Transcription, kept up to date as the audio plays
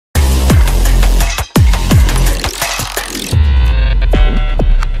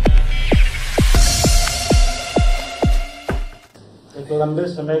लंबे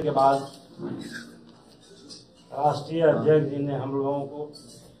समय के बाद राष्ट्रीय अध्यक्ष जी ने हम लोगों को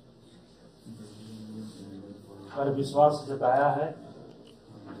पर विश्वास जताया है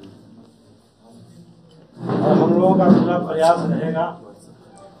और हम लोगों का पूरा प्रयास रहेगा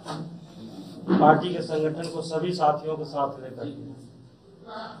पार्टी के संगठन को सभी साथियों के साथ लेकर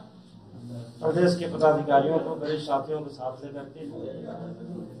प्रदेश के पदाधिकारियों को वरिष्ठ साथियों के साथ लेकर के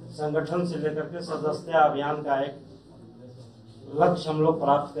संगठन से लेकर के सदस्यता अभियान का एक लक्ष्य हम लोग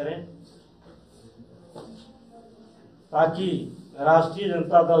प्राप्त करें ताकि राष्ट्रीय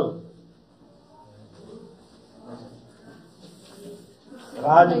जनता दल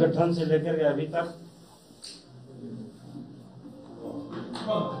राज्य गठन से लेकर के अभी तक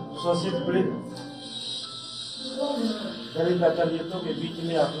शोषित पीड़ित दलित अकलियतों के बीच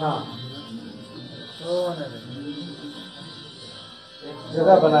में अपना एक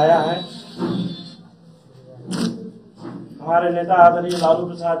जगह बनाया है। हमारे नेता आदरणीय लालू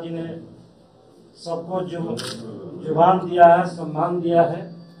प्रसाद जी ने सबको जुबान दिया है, सम्मान दिया है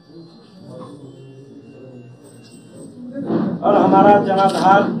और हमारा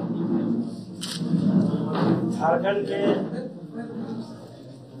जनाधार झारखंड के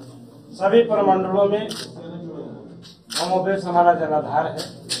सभी प्रमंडलों में कमोबेश हमारा जनाधार है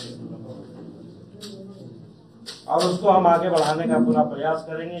और उसको हम आगे बढ़ाने का पूरा प्रयास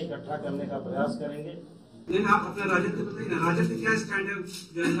करेंगे, इकट्ठा करने का प्रयास करेंगे। लेकिन आप अपने राजद के बताइए ना, राजद का क्या स्टैंड है?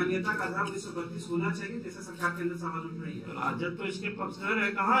 जनसंघीयता का आधार 1932 होना चाहिए जैसे सरकार के अंदर सवाल उठ रही है। राजद तो इसके पक्षधर है,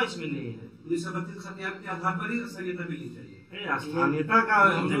 कहाँ इसमें नहीं है। 1932 संविधान के आधार पर ही संहिता मिलनी चाहिए। स्थानीयता का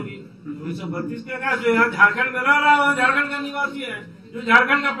 1932 का जो यहाँ झारखंड में रह रहा है वो झारखंड का निवासी है, जो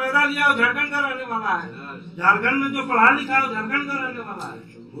झारखंड का पैदा लिया वो झारखंड का रहने वाला है, झारखंड में जो पढ़ा लिखा है वो झारखंड का रहने वाला है।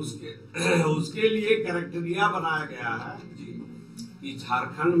 उसके लिए क्राइटेरिया बनाया गया है कि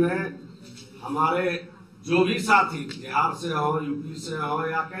झारखंड में हमारे जो भी साथी बिहार से हो, यूपी से हो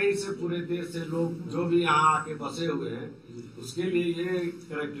या कहीं से पूरे देश से लोग जो भी यहाँ आके बसे हुए हैं, उसके लिए ये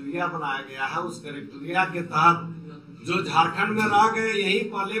क्राइटेरिया बनाया गया है। उस क्राइटेरिया के तहत जो झारखंड में रह गए, यहीं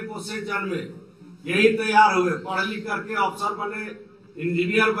पले पोसे जन्मे, यही तैयार हुए, पढ़ लिख करके अफसर बने,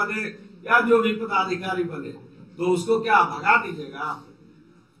 इंजीनियर बने या जो भी पदाधिकारी बने, तो उसको क्या भगा दीजिएगा?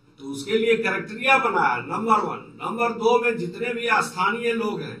 तो उसके लिए क्राइटेरिया बनाया, नंबर 1। नंबर 2 में जितने भी स्थानीय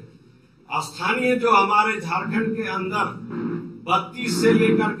लोग हैं, स्थानीय जो हमारे झारखंड के अंदर 32 से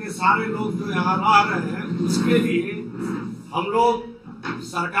लेकर के सारे लोग जो यहाँ रह रहे हैं, उसके लिए हम लोग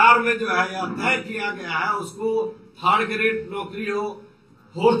सरकार में जो है यह तय किया गया है, उसको 3rd ग्रेड नौकरी हो,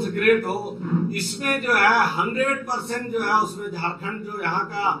 4th ग्रेड हो, इसमें जो है 100% जो है उसमें झारखंड जो यहाँ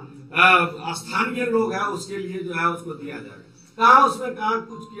का स्थानीय लोग है उसके लिए जो है उसको दिया जाएगा। कहाँ उसमें कहाँ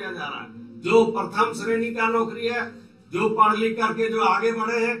कुछ किया जा रहा है? जो प्रथम श्रेणी का नौकरी है, जो पढ़ लिख करके जो आगे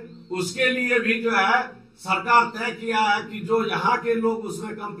बढ़े हैं, उसके लिए भी जो है सरकार तय किया है कि जो यहाँ के लोग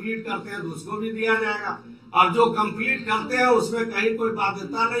उसमें कंप्लीट करते हैं तो उसको भी दिया जाएगा। और जो कंप्लीट करते हैं उसमें कहीं कोई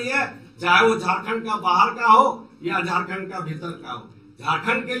बाध्यता नहीं है, चाहे वो झारखंड का बाहर का हो या झारखंड का भीतर का हो।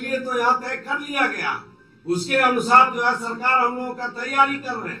 झारखंड के लिए तो यहाँ तय कर लिया गया, उसके अनुसार जो है सरकार हम लोगों का तैयारी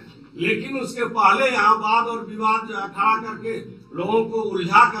कर रहे हैं। लेकिन उसके पहले यहाँ वाद और विवाद जो है खड़ा करके लोगों को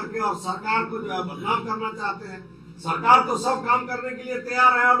उलझा करके और सरकार को जो है बदनाम करना चाहते हैं। सरकार तो सब काम करने के लिए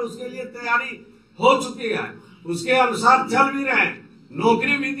तैयार है और उसके लिए तैयारी हो चुकी है, उसके अनुसार चल भी रहे हैं।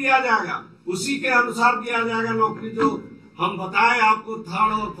 नौकरी भी दिया जाएगा, उसी के अनुसार दिया जाएगा नौकरी। जो हम बताए आपको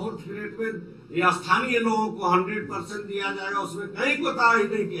 3rd और 4th ग्रेड में या स्थानीय लोगों को 100% दिया जाएगा, उसमें कहीं कोताही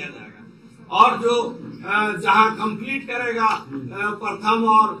नहीं किया जाएगा। और जो जहाँ कंप्लीट करेगा प्रथम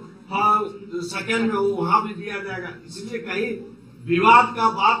और 2nd में वहाँ भी दिया जाएगा। इसलिए कहीं विवाद का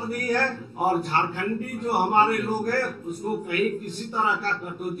बात नहीं है और झारखंडी जो हमारे लोग हैं उसको कहीं किसी तरह का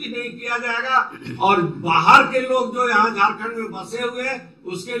कटौती नहीं किया जाएगा। और बाहर के लोग जो यहाँ झारखंड में बसे हुए हैं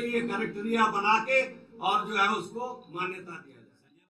उसके लिए क्राइटेरिया बना के और जो है उसको मान्यता दिया